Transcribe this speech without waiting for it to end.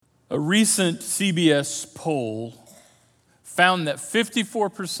A recent CBS poll found that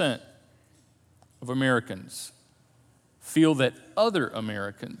 54% of Americans feel that other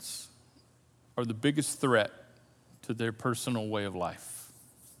Americans are the biggest threat to their personal way of life.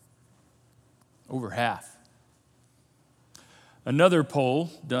 Over half. Another poll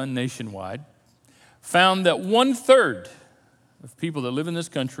done nationwide found that 1/3 of people that live in this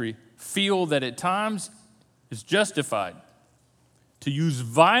country feel that at times it's justified to use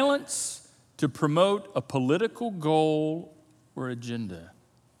violence to promote a political goal or agenda.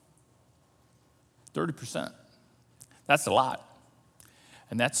 30%. That's a lot.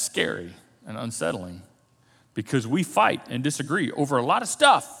 And that's scary and unsettling because we fight and disagree over a lot of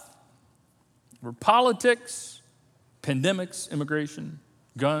stuff. Over politics, pandemics, immigration,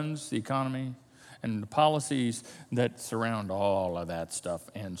 guns, the economy, and the policies that surround all of that stuff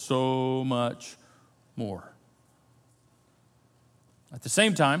and so much more. At the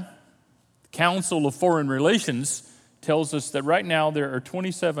same time, the Council of Foreign Relations tells us that right now there are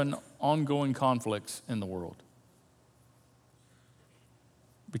 27 ongoing conflicts in the world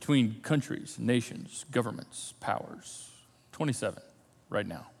between countries, nations, governments, powers. 27 right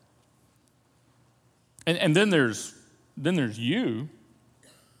now. And then there's you,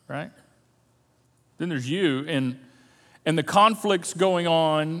 right? Then there's you and the conflicts going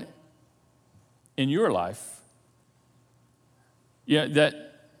on in your life. Yeah,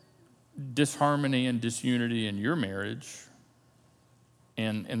 that disharmony and disunity in your marriage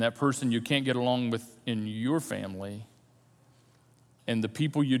and that person you can't get along with in your family and the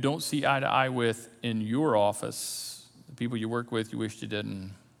people you don't see eye to eye with in your office, the people you work with you wish you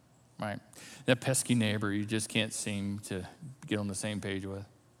didn't, right? That pesky neighbor you just can't seem to get on the same page with.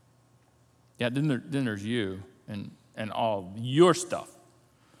 Yeah, then there's you and all your stuff.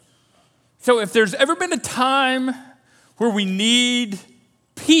 So if there's ever been a time where we need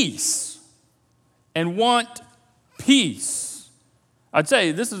peace and want peace, I'd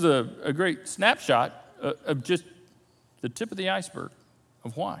say this is a great snapshot of just the tip of the iceberg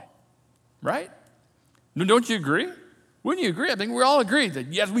of why, right? Don't you agree? Wouldn't you agree? I think we all agree that,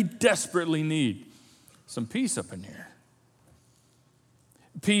 yes, we desperately need some peace up in here.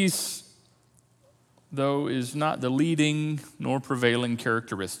 Peace, though, is not the leading nor prevailing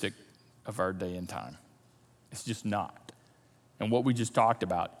characteristic of our day and time. It's just not. And what we just talked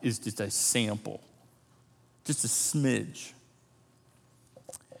about is just a sample, just a smidge.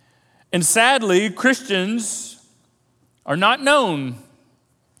 And sadly, Christians are not known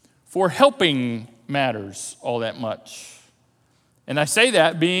for helping matters all that much. And I say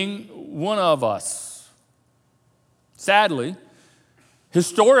that being one of us. Sadly,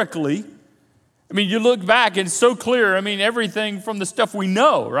 historically, I mean, you look back and it's so clear. I mean, everything from the stuff we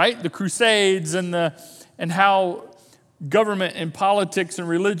know, right? The Crusades and how government and politics and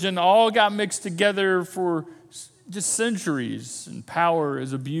religion all got mixed together for just centuries, and power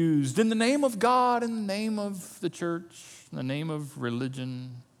is abused in the name of God, in the name of the church, in the name of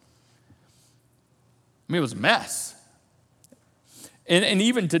religion. I mean, it was a mess. And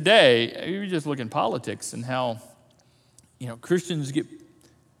even today, you just look in politics and how, Christians get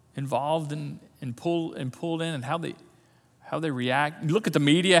involved and pulled in, and how they react. You look at the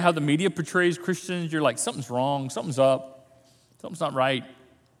media, how the media portrays Christians. You're like, something's wrong, something's up, something's not right.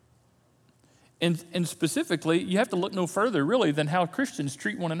 And specifically, you have to look no further, really, than how Christians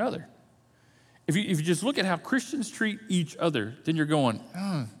treat one another. If you just look at how Christians treat each other, then you're going,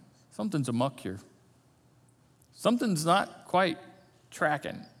 something's amuck here. Something's not quite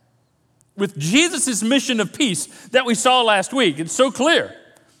tracking. With Jesus' mission of peace that we saw last week, it's so clear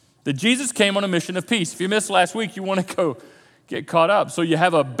that Jesus came on a mission of peace. If you missed last week, you want to go get caught up. So you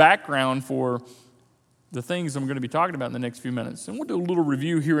have a background for the things I'm going to be talking about in the next few minutes. And we'll do a little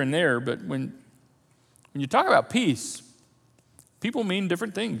review here and there, but when you talk about peace, people mean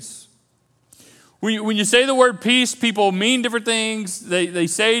different things. When you say the word peace, people mean different things. They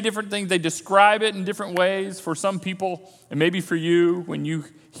say different things. They describe it in different ways. For some people, and maybe for you, when you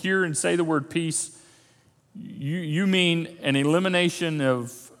hear and say the word peace, you mean an elimination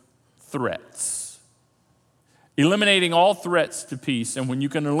of threats. Eliminating all threats to peace. And when you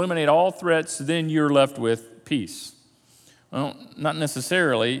can eliminate all threats, then you're left with peace. Well, not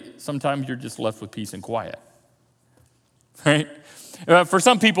necessarily. Sometimes you're just left with peace and quiet. Right? For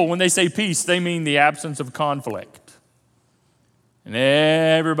some people, when they say peace, they mean the absence of conflict. And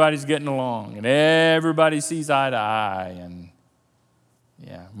everybody's getting along. And everybody sees eye to eye. And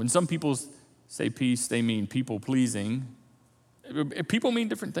when some people say peace, they mean people-pleasing. People mean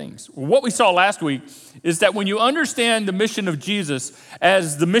different things. What we saw last week is that when you understand the mission of Jesus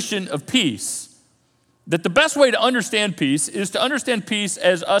as the mission of peace, that the best way to understand peace is to understand peace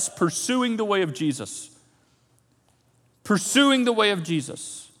as us pursuing the way of Jesus. Pursuing the way of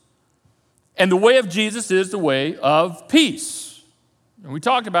Jesus. And the way of Jesus is the way of peace. And we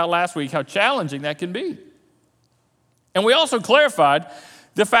talked about last week how challenging that can be. And we also clarified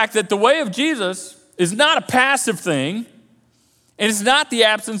the fact that the way of Jesus is not a passive thing, and it's not the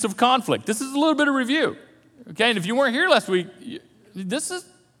absence of conflict. This is a little bit of review. Okay, and if you weren't here last week, this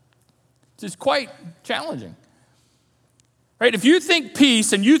is quite challenging. Right? If you think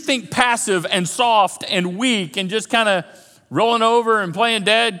peace and you think passive and soft and weak and just kind of rolling over and playing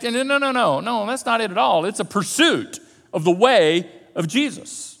dead, no, that's not it at all. It's a pursuit of the way of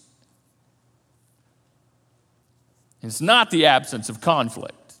Jesus. It's not the absence of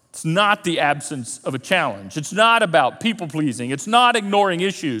conflict. It's not the absence of a challenge. It's not about people pleasing. It's not ignoring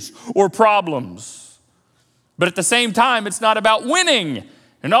issues or problems. But at the same time, it's not about winning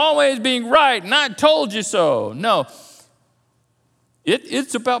and always being right and I told you so. No.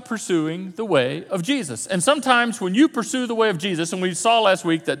 It's about pursuing the way of Jesus. And sometimes when you pursue the way of Jesus, and we saw last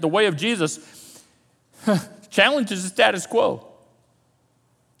week that the way of Jesus challenges the status quo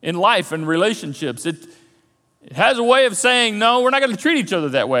in life and relationships. It has a way of saying, no, we're not going to treat each other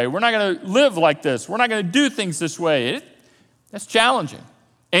that way. We're not going to live like this. We're not going to do things this way. That's challenging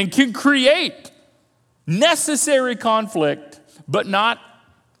and can create necessary conflict, but not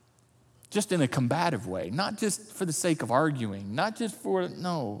just in a combative way, not just for the sake of arguing, not just for,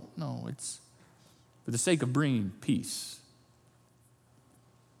 no, it's for the sake of bringing peace.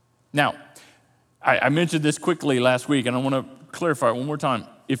 Now, I mentioned this quickly last week, and I want to clarify it one more time.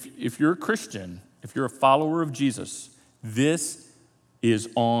 If you're a Christian, if you're a follower of Jesus, this is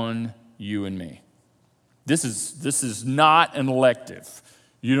on you and me. This is not an elective.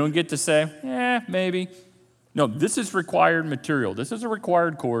 You don't get to say, maybe. No, this is required material. This is a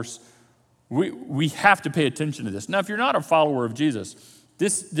required course. We have to pay attention to this. Now, if you're not a follower of Jesus,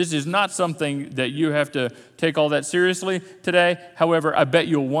 this is not something that you have to take all that seriously today. However, I bet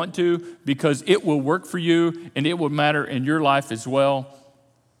you'll want to because it will work for you and it will matter in your life as well.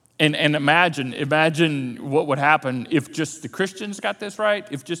 And imagine what would happen if just the Christians got this right,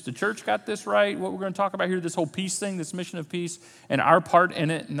 if just the church got this right, what we're going to talk about here, this whole peace thing, this mission of peace, and our part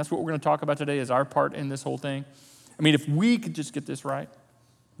in it, and that's what we're going to talk about today is our part in this whole thing. I mean, if we could just get this right,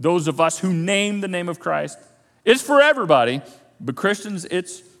 those of us who name the name of Christ, it's for everybody, but Christians,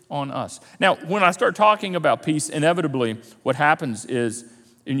 it's on us. Now, when I start talking about peace, inevitably what happens is,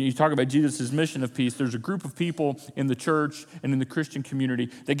 and you talk about Jesus' mission of peace, there's a group of people in the church and in the Christian community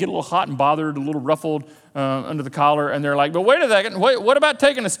that get a little hot and bothered, a little ruffled under the collar, and they're like, but wait a second, what about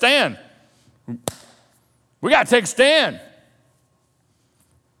taking a stand? We got to take a stand.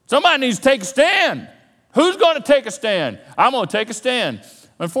 Somebody needs to take a stand. Who's going to take a stand? I'm going to take a stand.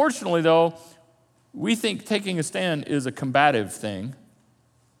 Unfortunately, though, we think taking a stand is a combative thing,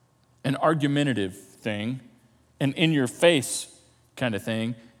 an argumentative thing, an in-your-face kind of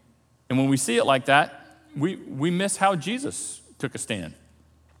thing. And when we see it like that, we miss how Jesus took a stand.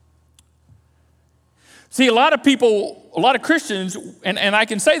 See, a lot of people, a lot of Christians, and I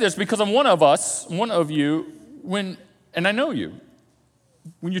can say this because I'm one of you, and I know you.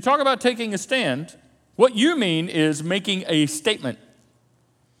 When you talk about taking a stand, what you mean is making a statement.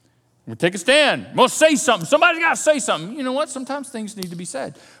 We'll take a stand. We'll say something. Somebody's got to say something. You know what? Sometimes things need to be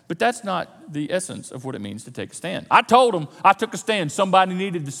said. But that's not the essence of what it means to take a stand. I told them I took a stand. Somebody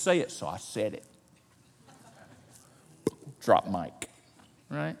needed to say it, so I said it. Drop mic.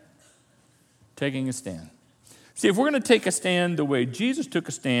 Right? Taking a stand. See, if we're going to take a stand the way Jesus took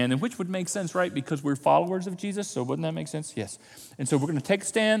a stand, and which would make sense, right? Because we're followers of Jesus, so wouldn't that make sense? Yes. And so we're going to take a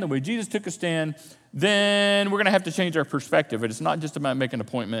stand the way Jesus took a stand, then we're going to have to change our perspective. It's not just about making an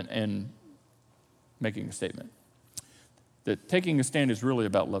appointment and making a statement. That taking a stand is really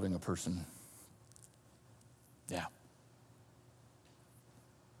about loving a person. Yeah.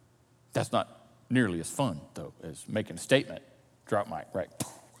 That's not nearly as fun, though, as making a statement. Drop mic, right?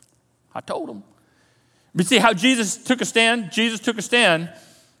 I told him. But see how Jesus took a stand? Jesus took a stand.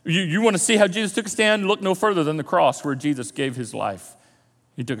 You want to see how Jesus took a stand? Look no further than the cross where Jesus gave his life.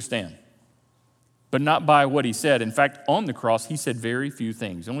 He took a stand. But not by what he said. In fact, on the cross, he said very few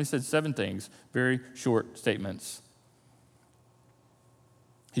things. He only said 7 things, very short statements.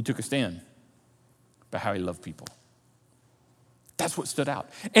 He took a stand by how he loved people. That's what stood out.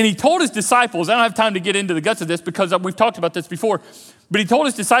 And he told his disciples, I don't have time to get into the guts of this because we've talked about this before, but he told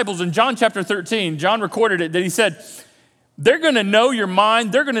his disciples in John chapter 13, John recorded it, that he said, they're going to know you're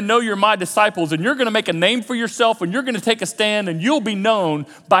mine, they're going to know you're my disciples, and you're going to make a name for yourself, and you're going to take a stand, and you'll be known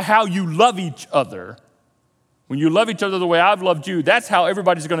by how you love each other When you love each other the way I've loved you, that's how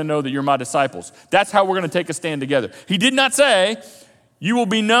everybody's going to know that you're my disciples. That's how we're going to take a stand together. He did not say, you will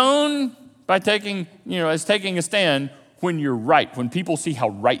be known by taking a stand when you're right, when people see how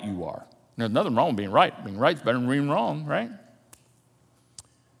right you are. There's nothing wrong with being right. Being right is better than being wrong, right?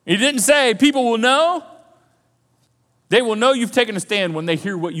 He didn't say people will know. They will know you've taken a stand when they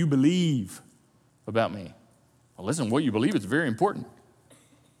hear what you believe about me. Well, listen, what you believe is very important.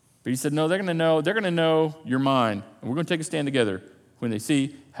 But he said, no, they're going to know you're mine, and we're going to take a stand together when they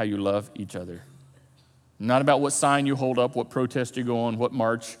see how you love each other. Not about what sign you hold up, what protest you go on, what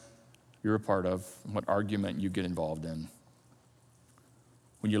march you're a part of, what argument you get involved in.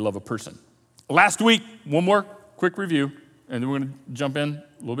 When you love a person. Last week, one more quick review, and then we're going to jump in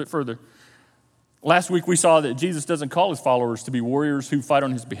a little bit further. Last week, we saw that Jesus doesn't call his followers to be warriors who fight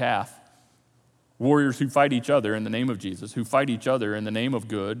on his behalf. Warriors who fight each other in the name of Jesus, who fight each other in the name of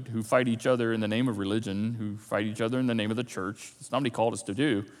good, who fight each other in the name of religion, who fight each other in the name of the church. That's not what he called us to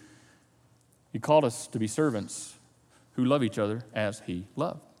do. He called us to be servants who love each other as he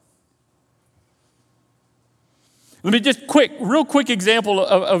loved. Let me just real quick example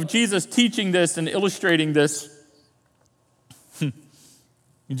of Jesus teaching this and illustrating this.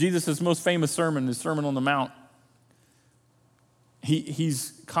 Jesus' most famous sermon, his Sermon on the Mount.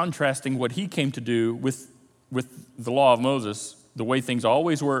 He's contrasting what he came to do with the law of Moses, the way things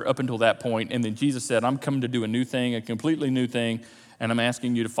always were up until that point. And then Jesus said, I'm coming to do a new thing, a completely new thing, and I'm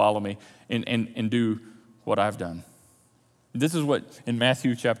asking you to follow me and do what I've done. This is what, in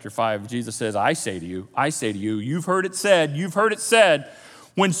Matthew chapter 5, Jesus says, I say to you, you've heard it said,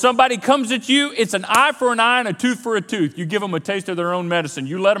 when somebody comes at you, it's an eye for an eye and a tooth for a tooth. You give them a taste of their own medicine.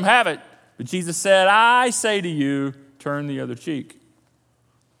 You let them have it. But Jesus said, I say to you, turn the other cheek.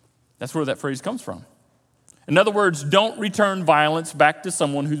 That's where that phrase comes from. In other words, don't return violence back to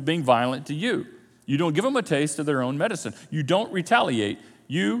someone who's being violent to you. You don't give them a taste of their own medicine. You don't retaliate.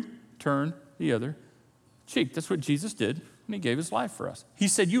 You turn the other cheek. That's what Jesus did when he gave his life for us. He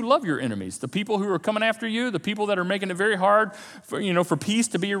said, you love your enemies, the people who are coming after you, the people that are making it very hard for peace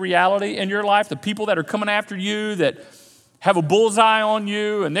to be a reality in your life, the people that are coming after you that have a bullseye on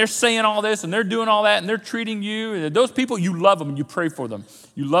you, and they're saying all this, and they're doing all that, and they're treating you. And those people, you love them, and you pray for them.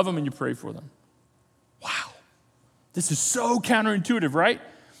 You love them, and you pray for them. Wow. This is so counterintuitive, right?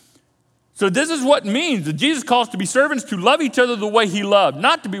 So this is what it means that Jesus calls to be servants to love each other the way he loved,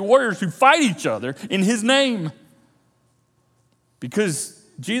 not to be warriors who fight each other in his name. Because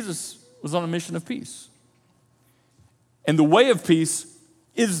Jesus was on a mission of peace. And the way of peace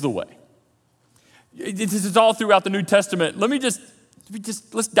is the way. This is all throughout the New Testament.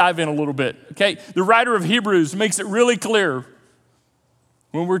 Let's dive in a little bit, okay? The writer of Hebrews makes it really clear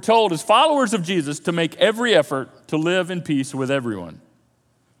when we're told as followers of Jesus to make every effort to live in peace with everyone.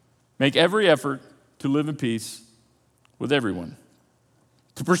 Make every effort to live in peace with everyone.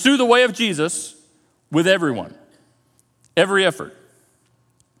 To pursue the way of Jesus with everyone. Every effort.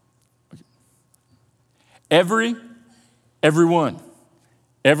 Everyone.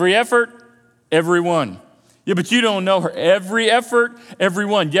 Every effort, everyone. Yeah, but you don't know her. Every effort,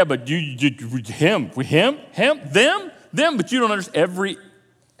 everyone. Yeah, but him, them, but you don't understand. Every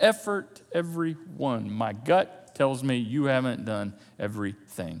effort, everyone. My gut tells me you haven't done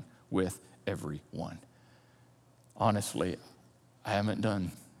everything with everyone. Honestly, I haven't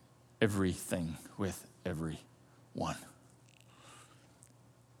done everything with everyone.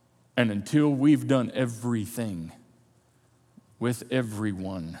 And until we've done everything with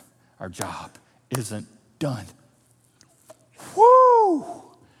everyone, our job isn't done. Woo!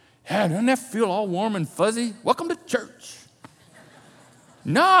 Yeah, doesn't that feel all warm and fuzzy? Welcome to church.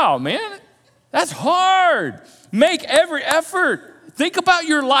 No, man, that's hard. Make every effort. Think about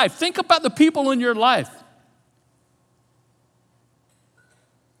your life. Think about the people in your life.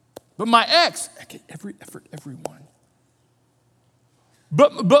 But my ex, every effort, everyone.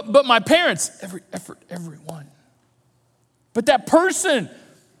 But my parents, every effort, everyone. But that person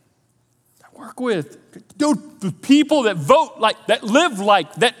I work with, dude, the people that vote like, that live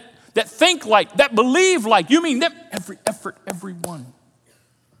like, that think like, that believe like, you mean them, every effort, everyone.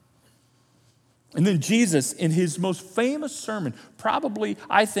 And then Jesus, in his most famous sermon, probably,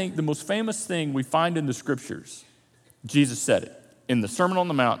 I think, the most famous thing we find in the scriptures, Jesus said it in the Sermon on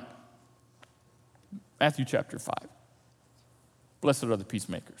the Mount, Matthew chapter 5. Blessed are the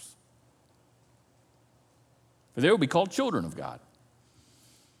peacemakers, for they will be called children of God.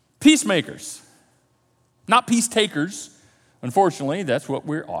 Peacemakers, not peace takers. Unfortunately, that's what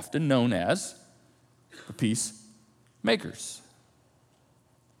we're often known as, the peacemakers.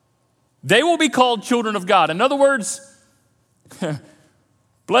 They will be called children of God. In other words,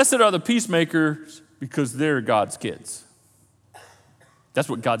 blessed are the peacemakers because they're God's kids. That's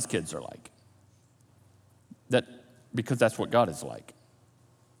what God's kids are like. Because that's what God is like.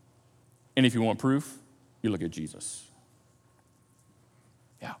 And if you want proof, you look at Jesus.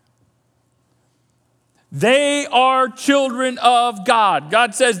 Yeah. They are children of God.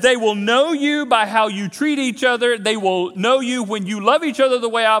 God says they will know you by how you treat each other. They will know you when you love each other the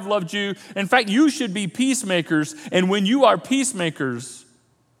way I've loved you. In fact, you should be peacemakers. And when you are peacemakers,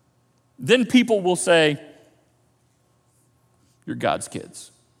 then people will say, you're God's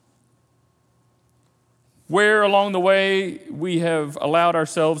kids. Where along the way we have allowed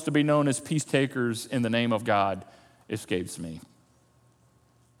ourselves to be known as peace takers in the name of God escapes me.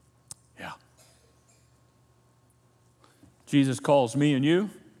 Yeah. Jesus calls me and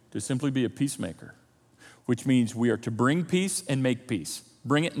you to simply be a peacemaker, which means we are to bring peace and make peace.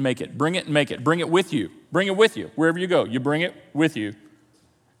 Bring it and make it. Bring it and make it. Bring it with you. Bring it with you. Wherever you go, you bring it with you.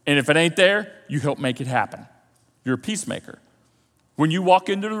 And if it ain't there, you help make it happen. You're a peacemaker. When you walk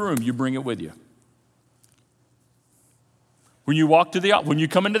into the room, you bring it with you. When you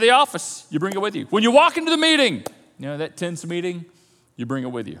come into the office, you bring it with you. When you walk into the meeting, that tense meeting, you bring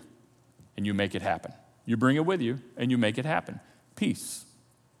it with you and you make it happen. You bring it with you and you make it happen. Peace.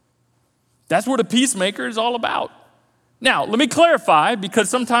 That's what a peacemaker is all about. Now, let me clarify, because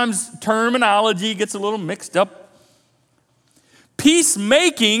sometimes terminology gets a little mixed up.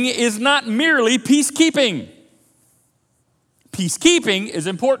 Peacemaking is not merely peacekeeping. Peacekeeping is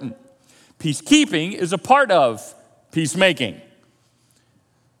important. Peacekeeping is a part of peacemaking.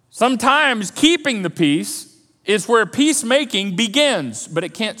 Sometimes keeping the peace is where peacemaking begins, but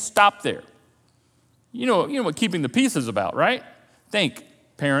it can't stop there. You know what keeping the peace is about, right? Think,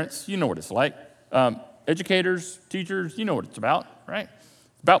 parents, you know what it's like. Educators, teachers, you know what it's about, right?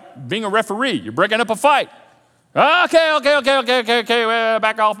 It's about being a referee. You're breaking up a fight. Okay,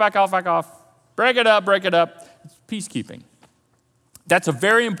 back off. Break it up. It's peacekeeping. That's a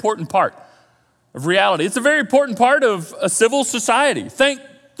very important part of reality. It's a very important part of a civil society. Thank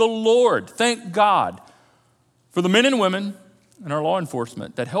the Lord, thank God for the men and women in our law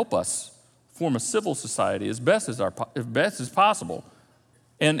enforcement that help us form a civil society as best as possible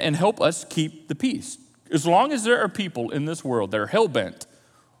and help us keep the peace. As long as there are people in this world that are hell-bent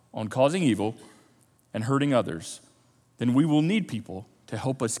on causing evil and hurting others, then we will need people to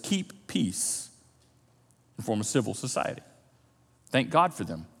help us keep peace and form a civil society. Thank God for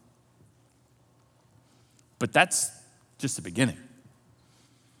them. But that's just the beginning,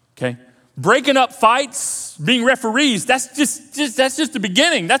 okay? Breaking up fights, being referees, that's just the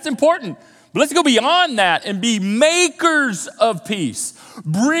beginning. That's important. But let's go beyond that and be makers of peace,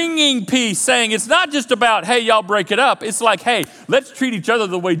 bringing peace, saying it's not just about, hey, y'all break it up. It's like, hey, let's treat each other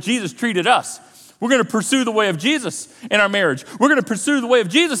the way Jesus treated us. We're going to pursue the way of Jesus in our marriage. We're going to pursue the way of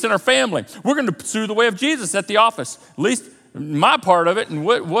Jesus in our family. We're going to pursue the way of Jesus at the office. At least my part of it and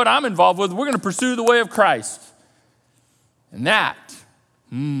what I'm involved with, we're going to pursue the way of Christ. And that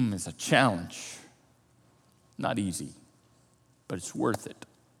is a challenge. Not easy, but it's worth it.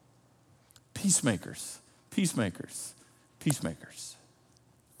 Peacemakers.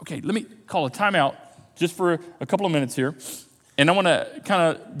 Okay, let me call a timeout just for a couple of minutes here. And I want to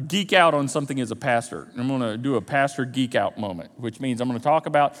kind of geek out on something as a pastor. I'm going to do a pastor geek out moment, which means I'm going to talk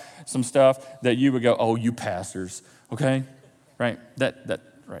about some stuff that you would go, oh, you pastors, okay? Right,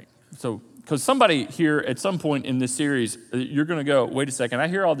 right. So, because somebody here at some point in this series, you're going to go, wait a second, I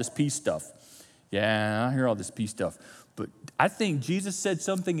hear all this peace stuff. Yeah, I hear all this peace stuff. But I think Jesus said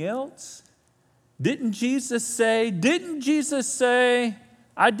something else. Didn't Jesus say,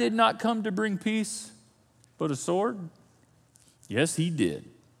 I did not come to bring peace, but a sword? Yes, he did.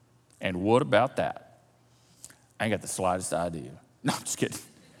 And what about that? I ain't got the slightest idea. No, I'm just kidding.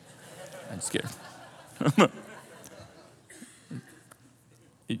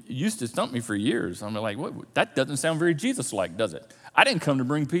 It used to stump me for years. I'm like, what? That doesn't sound very Jesus-like, does it? I didn't come to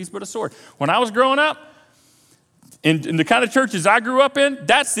bring peace, but a sword. When I was growing up, in the kind of churches I grew up in,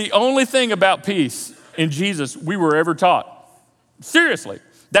 that's the only thing about peace in Jesus we were ever taught. Seriously.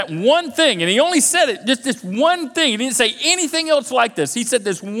 That one thing, and he only said it, just this one thing. He didn't say anything else like this. He said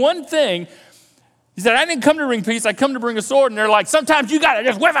this one thing. He said, I didn't come to bring peace, I come to bring a sword. And they're like, sometimes you got to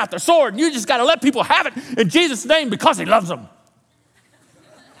just whip out the sword, and you just got to let people have it in Jesus' name because he loves them.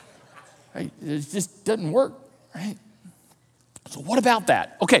 Right? It just doesn't work, right? So what about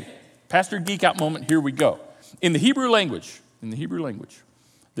that? Okay, pastor geek out moment, here we go. In the Hebrew language,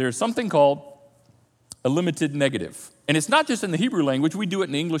 there's something called a limited negative. And it's not just in the Hebrew language, we do it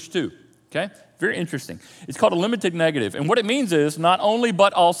in English too, okay? Very interesting. It's called a limited negative. And what it means is not only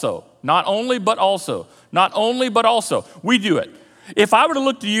but also. Not only but also. Not only but also. We do it. If I were to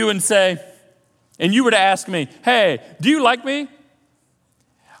look to you and say, and you were to ask me, hey, do you like me?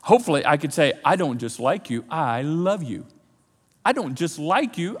 Hopefully I could say, I don't just like you, I love you. I don't just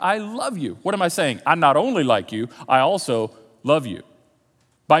like you, I love you. What am I saying? I not only like you, I also love you.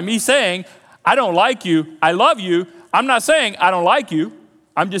 By me saying, I don't like you, I love you, I'm not saying I don't like you.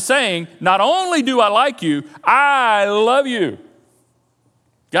 I'm just saying, not only do I like you, I love you.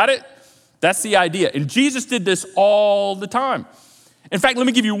 Got it? That's the idea. And Jesus did this all the time. In fact, let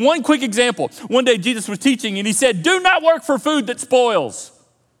me give you one quick example. One day Jesus was teaching and he said, do not work for food that spoils,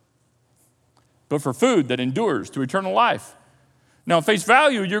 but for food that endures to eternal life. Now, at face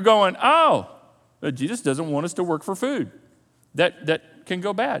value, you're going, oh, but Jesus doesn't want us to work for food that can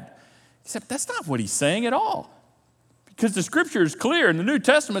go bad. Except that's not what he's saying at all. Because the scripture is clear, and the New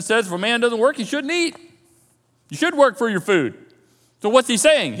Testament says if a man doesn't work, he shouldn't eat. You should work for your food. So what's he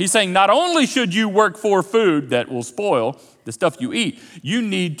saying? He's saying not only should you work for food that will spoil, the stuff you eat, you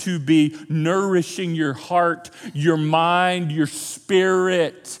need to be nourishing your heart, your mind, your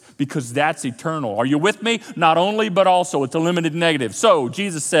spirit, because that's eternal. Are you with me? Not only, but also. It's a limited negative. So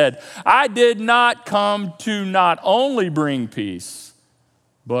Jesus said, I did not come to not only bring peace,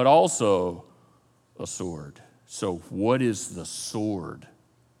 but also a sword. So what is the sword?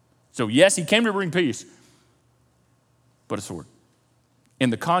 So yes, he came to bring peace, but a sword. In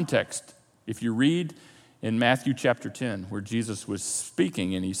the context, if you read in Matthew chapter 10, where Jesus was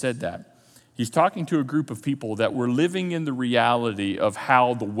speaking and he said that, he's talking to a group of people that were living in the reality of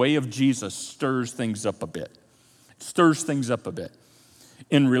how the way of Jesus stirs things up a bit. Stirs things up a bit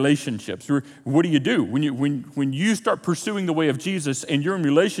in relationships. What do? When you start pursuing the way of Jesus and you're in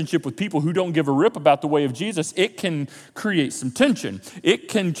relationship with people who don't give a rip about the way of Jesus, it can create some tension. It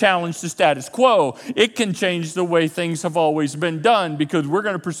can challenge the status quo. It can change the way things have always been done because we're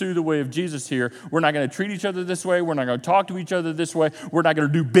going to pursue the way of Jesus here. We're not going to treat each other this way. We're not going to talk to each other this way. We're not going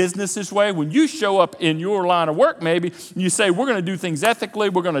to do business this way. When you show up in your line of work, maybe, you say, we're going to do things ethically.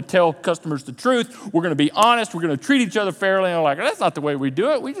 We're going to tell customers the truth. We're going to be honest. We're going to treat each other fairly. And I'm like, that's not the way we do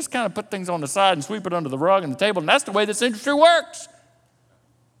it. We just kind of put things on the side and sweep it under the rug and the table, and that's the way this industry works.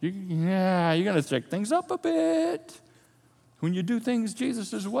 You're going to shake things up a bit when you do things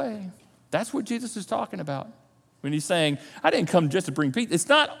Jesus' way. That's what Jesus is talking about when he's saying, I didn't come just to bring peace. It's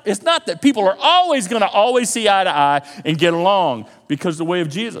not that people are always going to always see eye to eye and get along, because the way of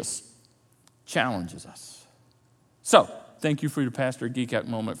Jesus challenges us. So, thank you for your Pastor Geek Out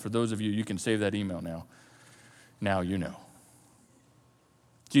moment. For those of you, you can save that email now. Now you know.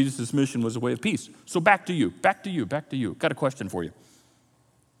 Jesus' mission was a way of peace. So back to you. Got a question for you.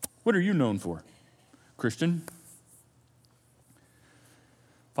 What are you known for? Christian?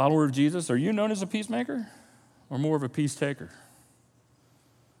 Follower of Jesus, are you known as a peacemaker or more of a peace taker?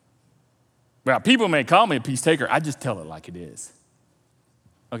 Well, people may call me a peace taker. I just tell it like it is.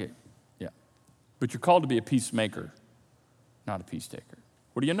 Okay, yeah. But you're called to be a peacemaker, not a peace taker.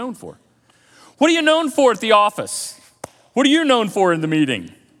 What are you known for? What are you known for at the office? What are you known for in the meeting?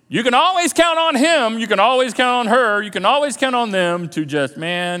 You can always count on him. You can always count on her. You can always count on them to just,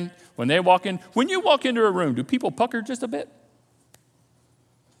 man, when you walk into a room, do people pucker just a bit?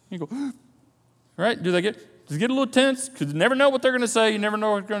 You go, right? Do they get a little tense? Because you never know what they're going to say. You never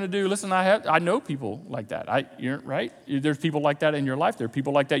know what they're going to do. Listen, I know people like that. Right? There's people like that in your life. There are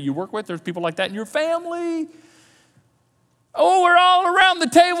people like that you work with. There's people like that in your family. Oh, we're all around the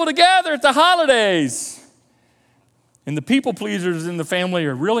table together at the holidays. And the people pleasers in the family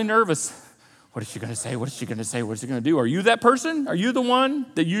are really nervous. What is she going to say? What is she going to say? What is she going to do? Are you that person? Are you the one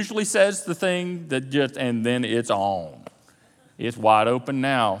that usually says the thing and then it's on? It's wide open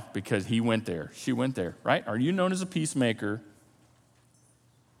now because he went there. She went there, right? Are you known as a peacemaker?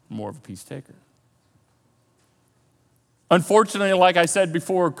 More of a peace taker. Unfortunately, like I said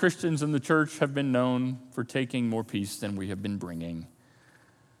before, Christians in the church have been known for taking more peace than we have been bringing.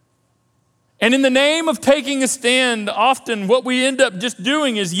 And in the name of taking a stand, often what we end up just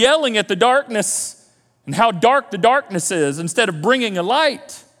doing is yelling at the darkness and how dark the darkness is instead of bringing a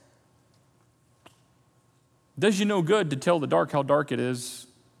light. It does you no good to tell the dark how dark it is.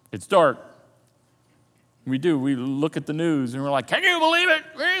 It's dark. We do. We look at the news and we're like, can you believe it?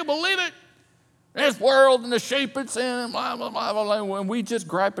 Can you believe it? This world and the shape it's in, blah, blah, blah, blah. And we just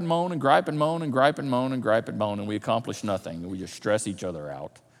gripe and moan and gripe and moan and gripe and moan and gripe and moan, and we accomplish nothing. We just stress each other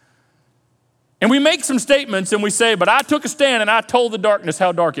out. And we make some statements and we say, but I took a stand and I told the darkness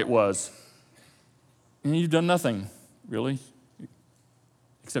how dark it was. And you've done nothing, really,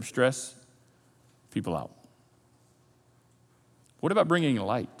 except stress people out. What about bringing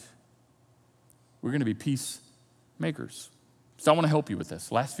light? We're going to be peacemakers. So I want to help you with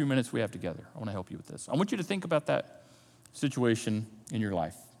this. Last few minutes we have together, I want to help you with this. I want you to think about that situation in your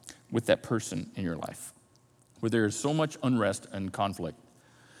life. with that person in your life where there is so much unrest and conflict.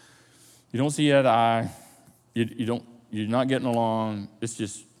 You don't see eye to eye. You're not getting along. It's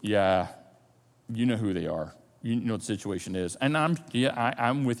just, yeah, you know who they are. You know what the situation is. And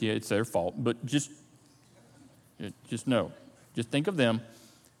I'm with you. It's their fault. But just know. Just think of them.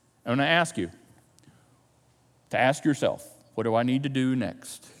 I'm going to ask you to ask yourself, what do I need to do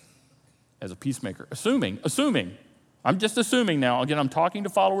next as a peacemaker? Assuming, I'm just assuming now. Again, I'm talking to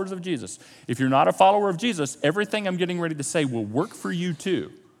followers of Jesus. If you're not a follower of Jesus, everything I'm getting ready to say will work for you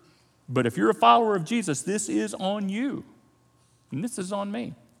too. But if you're a follower of Jesus, this is on you. And this is on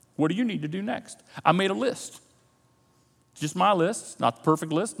me. What do you need to do next? I made a list. Just my list, not the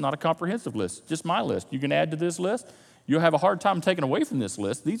perfect list, not a comprehensive list, just my list. You can add to this list. You'll have a hard time taking away from this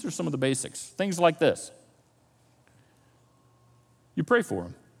list. These are some of the basics. Things like this. You pray for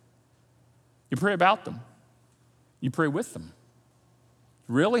them. You pray about them. You pray with them. It's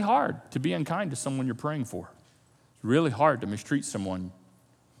really hard to be unkind to someone you're praying for. It's really hard to mistreat someone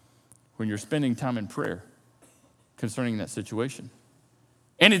when you're spending time in prayer concerning that situation.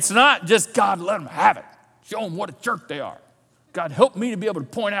 And it's not just, God, let them have it. Show them what a jerk they are. God, help me to be able to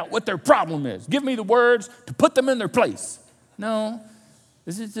point out what their problem is. Give me the words to put them in their place. No,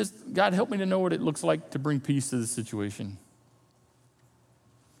 this is just, God, help me to know what it looks like to bring peace to the situation.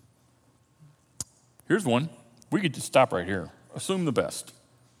 Here's one. We could just stop right here. Assume the best.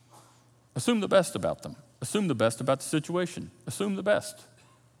 Assume the best about them. Assume the best about the situation. Assume the best.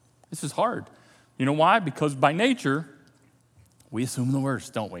 This is hard. You know why? Because by nature, we assume the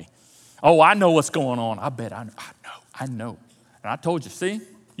worst, don't we? Oh, I know what's going on. I bet I know. And I told you, see?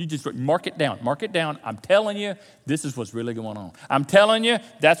 You just mark it down. Mark it down. I'm telling you, this is what's really going on. I'm telling you,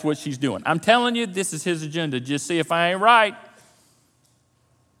 that's what she's doing. I'm telling you, this is his agenda. Just see if I ain't right.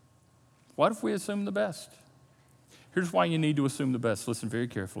 What if we assume the best? Here's why you need to assume the best. Listen very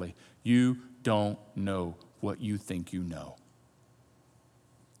carefully. You don't know what you think you know.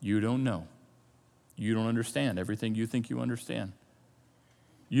 You don't know. You don't understand everything you think you understand.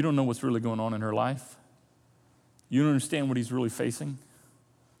 You don't know what's really going on in her life. You don't understand what he's really facing.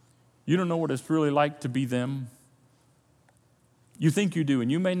 You don't know what it's really like to be them. You think you do, and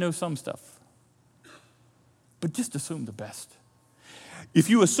you may know some stuff. But just assume the best. If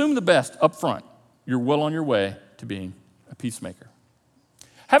you assume the best up front, you're well on your way to being a peacemaker.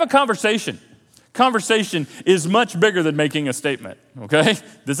 Have a conversation. Conversation is much bigger than making a statement, okay?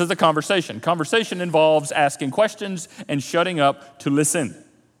 This is a conversation. Conversation involves asking questions and shutting up to listen.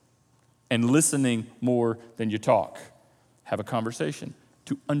 And listening more than you talk. Have a conversation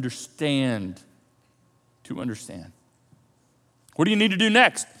to understand. To understand. What do you need to do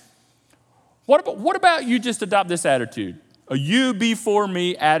next? What about you just adopt this attitude? A you before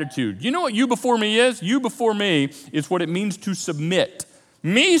me attitude. You know what you before me is? You before me is what it means to submit.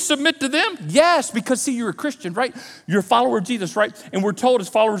 Me submit to them? Yes, because see, you're a Christian, right? You're a follower of Jesus, right? And we're told as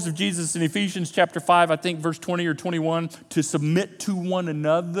followers of Jesus in Ephesians chapter 5, I think verse 20 or 21, to submit to one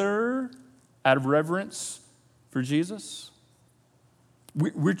another out of reverence for Jesus.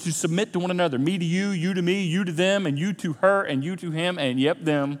 We're to submit to one another. Me to you, you to me, you to them, and you to her, and you to him, and yep,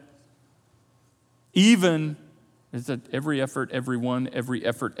 them. Even, is that every effort, everyone, every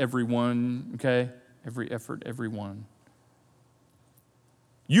effort, everyone, okay? Every effort, everyone.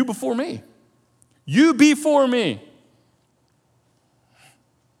 You before me. You before me.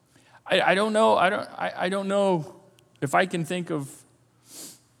 I don't know. I don't know if I can think of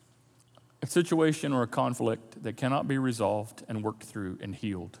a situation or a conflict that cannot be resolved and worked through and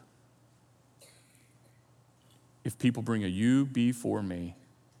healed if people bring a you before me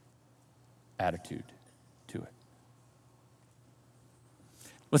attitude to it.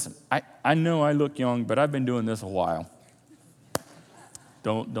 Listen, I know I look young, but I've been doing this a while.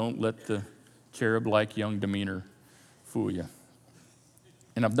 Don't let the cherub-like young demeanor fool you.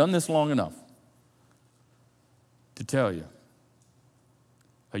 And I've done this long enough to tell you,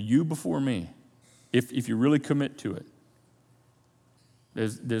 a you before me, if you really commit to it,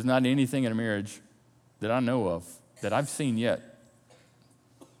 there's not anything in a marriage that I know of that I've seen yet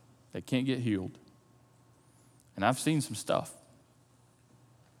that can't get healed. And I've seen some stuff.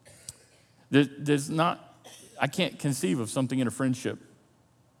 I can't conceive of something in a friendship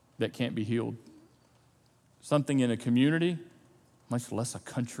that can't be healed. Something in a community, much less a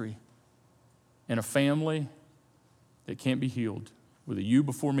country, in a family that can't be healed with a you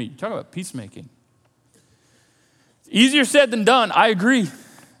before me. Talk about peacemaking. Easier said than done. I agree.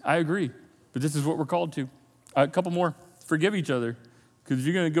 But this is what we're called to. A couple more. Forgive each other. Because if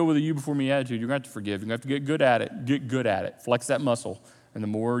you're going to go with a you before me attitude, you're going to have to forgive. You're going to have to get good at it. Get good at it. Flex that muscle. And the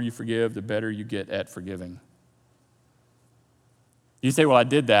more you forgive, the better you get at forgiving. You say, well, I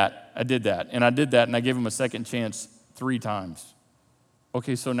did that, and I gave him a second chance 3 times.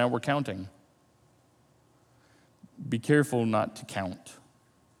 Okay, so now we're counting. Be careful not to count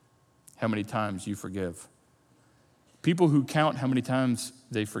how many times you forgive. People who count how many times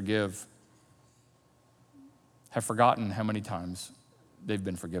they forgive have forgotten how many times they've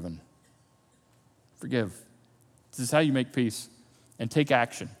been forgiven. Forgive. This is how you make peace. And take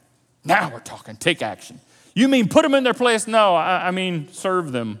action. Now we're talking, take action. You mean put them in their place? No, I mean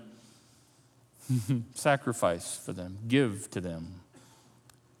serve them. Sacrifice for them. Give to them.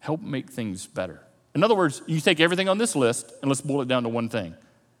 Help make things better. In other words, you take everything on this list and let's boil it down to one thing.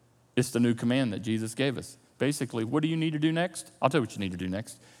 It's the new command that Jesus gave us. Basically, what do you need to do next? I'll tell you what you need to do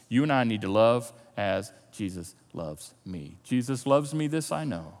next. You and I need to love as Jesus loves me. Jesus loves me, this I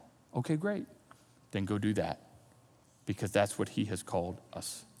know. Okay, great. Then go do that because that's what he has called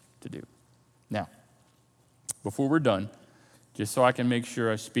us to do. Now, before we're done, just so I can make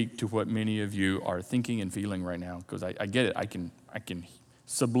sure I speak to what many of you are thinking and feeling right now, because I get it. I can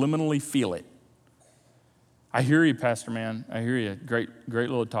subliminally feel it. I hear you, Pastor Man. I hear you. Great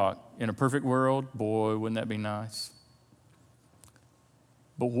little talk. In a perfect world, boy, wouldn't that be nice?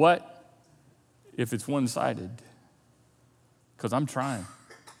 But what if it's one-sided? Because I'm trying.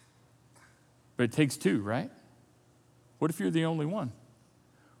 But it takes 2, right? What if you're the only one?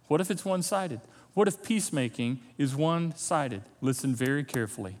 What if it's one-sided? What if peacemaking is one-sided? Listen very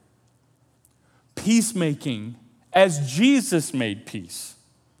carefully. Peacemaking, as Jesus made peace,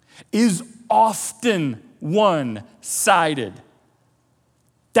 is often one-sided.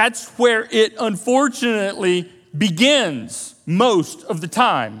 That's where it unfortunately begins most of the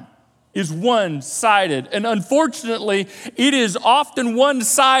time, is one-sided. And unfortunately, it is often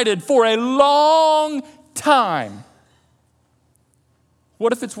one-sided for a long time.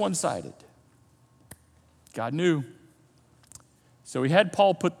 What if it's one-sided? God knew. So he had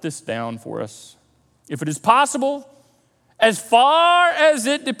Paul put this down for us. If it is possible, as far as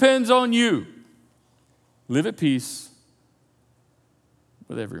it depends on you, live at peace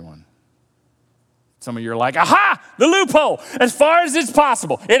with everyone. Some of you are like, aha, the loophole. As far as it's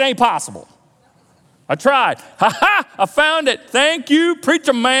possible. It ain't possible. I tried. Ha, I found it. Thank you,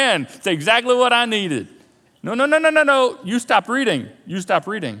 preacher man. It's exactly what I needed. No. You stop reading.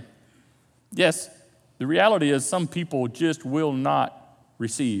 Yes, the reality is some people just will not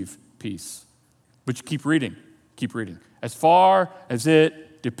receive peace. But you keep reading. As far as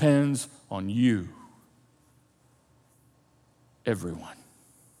it depends on you. Everyone.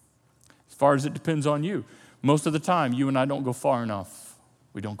 As far as it depends on you. Most of the time, you and I don't go far enough.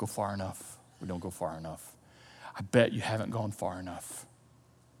 We don't go far enough. I bet you haven't gone far enough.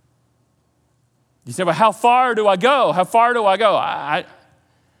 You say, well, how far do I go? I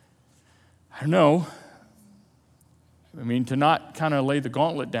don't know. I mean, to not kind of lay the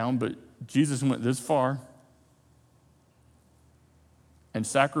gauntlet down, but Jesus went this far and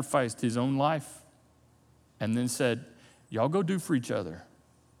sacrificed his own life and then said, y'all go do for each other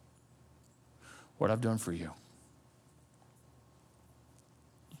what I've done for you.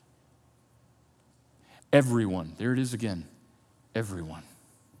 Everyone, there it is again, everyone.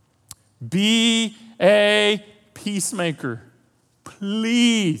 Be a peacemaker.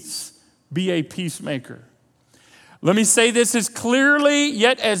 Please be a peacemaker. Let me say this as clearly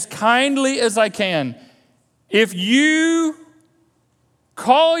yet as kindly as I can. If you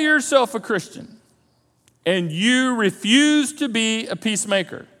call yourself a Christian and you refuse to be a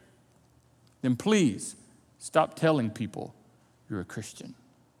peacemaker, then please stop telling people you're a Christian.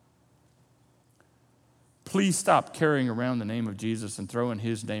 Please stop carrying around the name of Jesus and throwing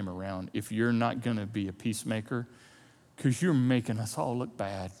his name around if you're not going to be a peacemaker, because you're making us all look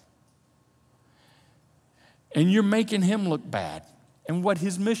bad. And you're making him look bad and what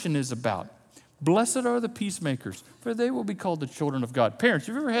his mission is about. Blessed are the peacemakers, for they will be called the children of God. Parents,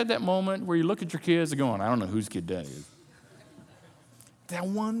 have you ever had that moment where you look at your kids and going, I don't know whose kid that is? I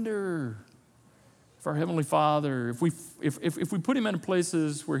wonder if our Heavenly Father, if we put him in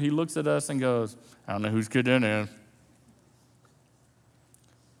places where he looks at us and goes, I don't know whose kid that is.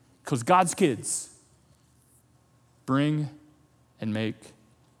 Because God's kids bring and make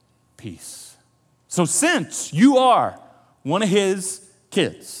peace. So since you are one of his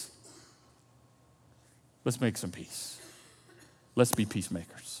kids, let's make some peace. Let's be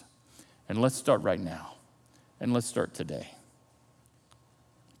peacemakers. And let's start right now. And let's start today.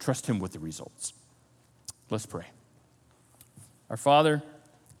 Trust him with the results. Let's pray. Our Father,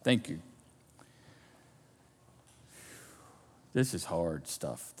 thank you. This is hard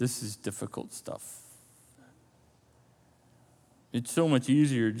stuff. This is difficult stuff. It's so much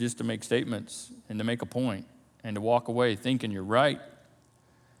easier just to make statements and to make a point and to walk away thinking you're right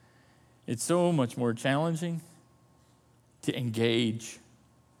It's so much more challenging to engage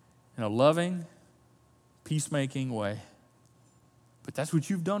in a loving, peacemaking way. But that's what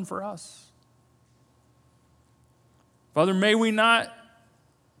you've done for us. Father, may we not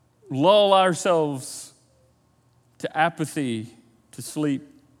lull ourselves to apathy, to sleep,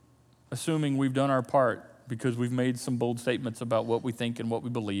 assuming we've done our part because we've made some bold statements about what we think and what we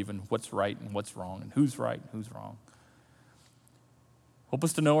believe and what's right and what's wrong and who's right and who's wrong. Help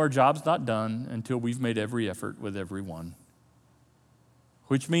us to know our job's not done until we've made every effort with everyone,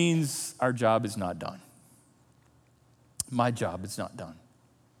 which means our job is not done. My job is not done.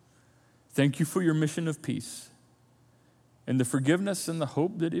 Thank you for your mission of peace and the forgiveness and the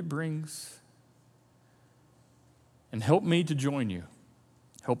hope that it brings. And help me to join you.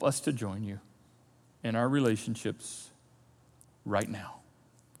 Help us to join you in our relationships right now.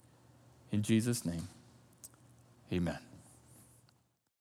 In Jesus' name, amen.